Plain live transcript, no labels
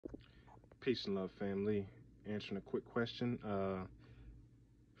Peace and love, family. Answering a quick question.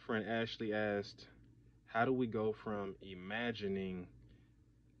 Friend Ashley asked, how do we go from imagining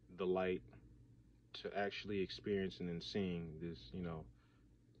the light to actually experiencing and seeing this,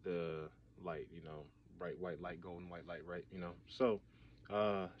 the light, bright white light, golden white light, right?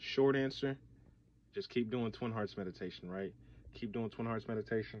 Short answer, just keep doing Twin Hearts meditation, right? Keep doing Twin Hearts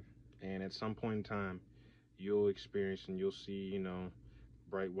meditation. And at some point in time, you'll experience and you'll see,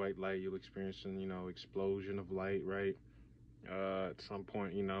 bright white light. You'll experience an, explosion of light, right? At some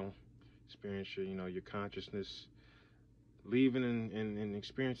point, experience your, your consciousness leaving and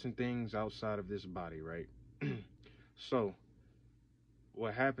experiencing things outside of this body, right? So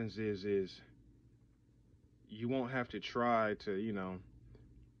what happens is you won't have to try to,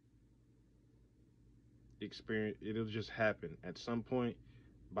 experience. It'll just happen at some point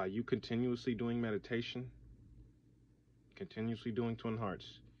by you continuously doing meditation, continuously doing Twin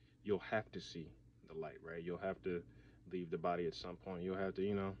Hearts. You'll have to see the light, right? You'll have to leave the body at some point. You'll have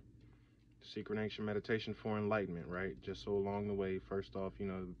to, secret ancient meditation for enlightenment, right? Just so along the way, first off,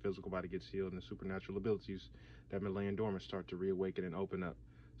 the physical body gets healed and the supernatural abilities that have been laying dormant start to reawaken and open up.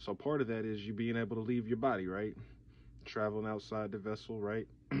 So part of that is you being able to leave your body, right? Traveling outside the vessel, right?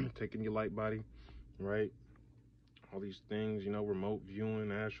 Taking your light body, right? All these things, remote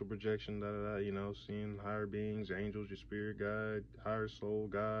viewing, astral projection, seeing higher beings, angels, your spirit guide, higher soul,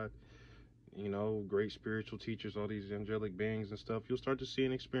 God, great spiritual teachers, all these angelic beings and stuff. You'll start to see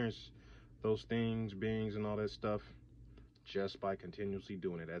and experience those things, beings, and all that stuff just by continuously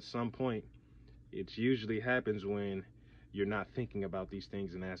doing it. At some point, it usually happens when you're not thinking about these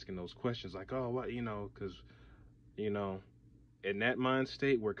things and asking those questions like, oh, what, because, in that mind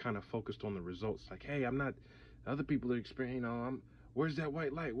state, we're kind of focused on the results. Like, hey, I'm not, other people are experiencing, where's that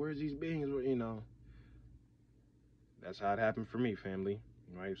white light? Where's these beings? That's how it happened for me, family,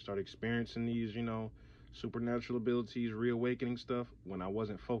 right? Start experiencing these, supernatural abilities, reawakening stuff when I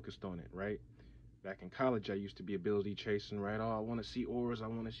wasn't focused on it, right? Back in college, I used to be ability chasing, right? Oh, I want to see auras, I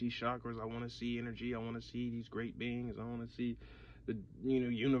want to see chakras, I want to see energy, I want to see these great beings, I want to see the,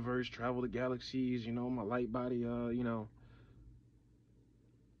 universe, travel the galaxies, my light body,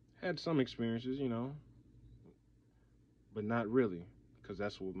 had some experiences, but not really, because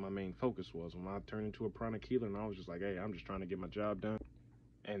that's what my main focus was. When I turned into a pranic healer, and I was just like, hey, I'm just trying to get my job done.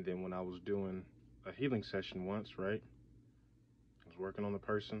 And then when I was doing a healing session once, right, I was working on the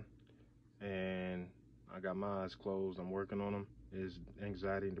person, and I got my eyes closed. I'm working on them. Is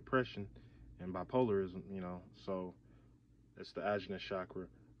anxiety and depression and bipolarism, so that's the Ajna chakra.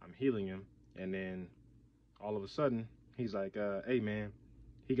 I'm healing him, and then all of a sudden, he's like, hey, man,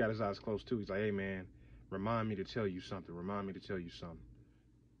 he got his eyes closed too. He's like, hey, man, remind me to tell you something. Remind me to tell you something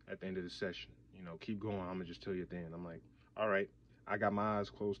at the end of the session. Keep going. I'm going to just tell you at the end. I'm like, all right. I got my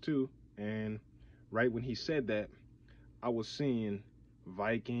eyes closed too. And right when he said that, I was seeing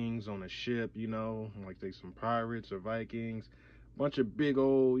Vikings on a ship, like they some pirates or Vikings. Bunch of big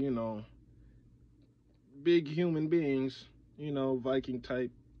old, big human beings, Viking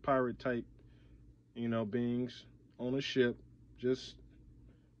type, pirate type, beings on a ship, just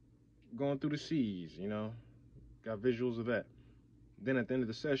going through the seas, got visuals of that. Then at the end of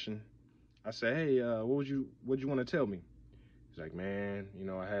the session, I said, hey, what'd you want to tell me? He's like, man,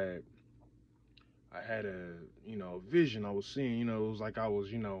 I had a vision I was seeing, it was like I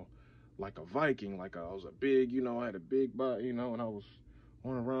was, like a Viking, like I was a big, I had a big body, and I was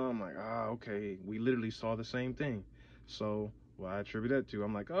going around. I'm like, okay, we literally saw the same thing. So what I attribute that to,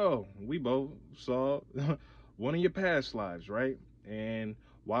 I'm like, oh, we both saw one of your past lives, right? And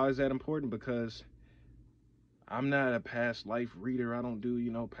why is that important? Because I'm not a past life reader. I don't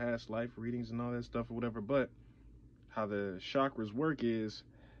do, past life readings and all that stuff or whatever. But how the chakras work is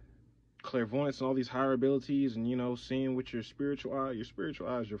clairvoyance and all these higher abilities and, seeing with your spiritual eye. Your spiritual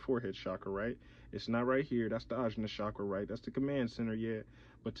eye is your forehead chakra, right? It's not right here. That's the Ajna chakra, right? That's the command center, yeah.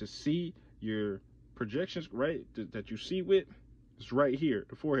 But to see your projections, right, that you see with, it's right here,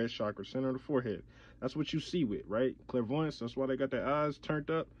 the forehead chakra, center of the forehead. That's what you see with, right? Clairvoyance, that's why they got their eyes turned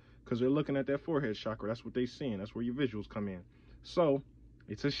up, because they're looking at that forehead chakra. That's what they're seeing. That's where your visuals come in. So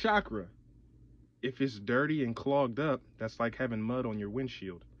it's a chakra. If it's dirty and clogged up, that's like having mud on your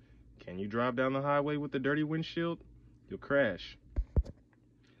windshield. Can you drive down the highway with a dirty windshield? You'll crash.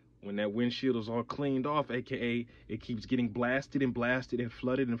 When that windshield is all cleaned off, aka it keeps getting blasted and blasted and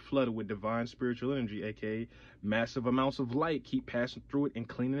flooded with divine spiritual energy, aka massive amounts of light keep passing through it and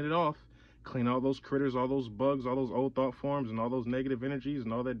cleaning it off. Clean all those critters, all those bugs, all those old thought forms, and all those negative energies,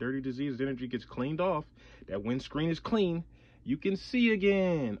 and all that dirty diseased energy gets cleaned off. That windscreen is clean. You can see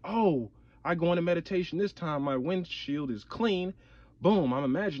again. Oh, I go into meditation this time. My windshield is clean. boom, I'm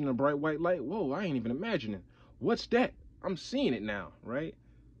imagining a bright white light. Whoa, I ain't even imagining. What's that? I'm seeing it now, right?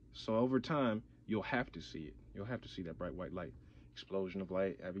 So over time, you'll have to see it. You'll have to see that bright white light, explosion of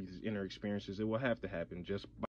light, have these inner experiences. It will have to happen just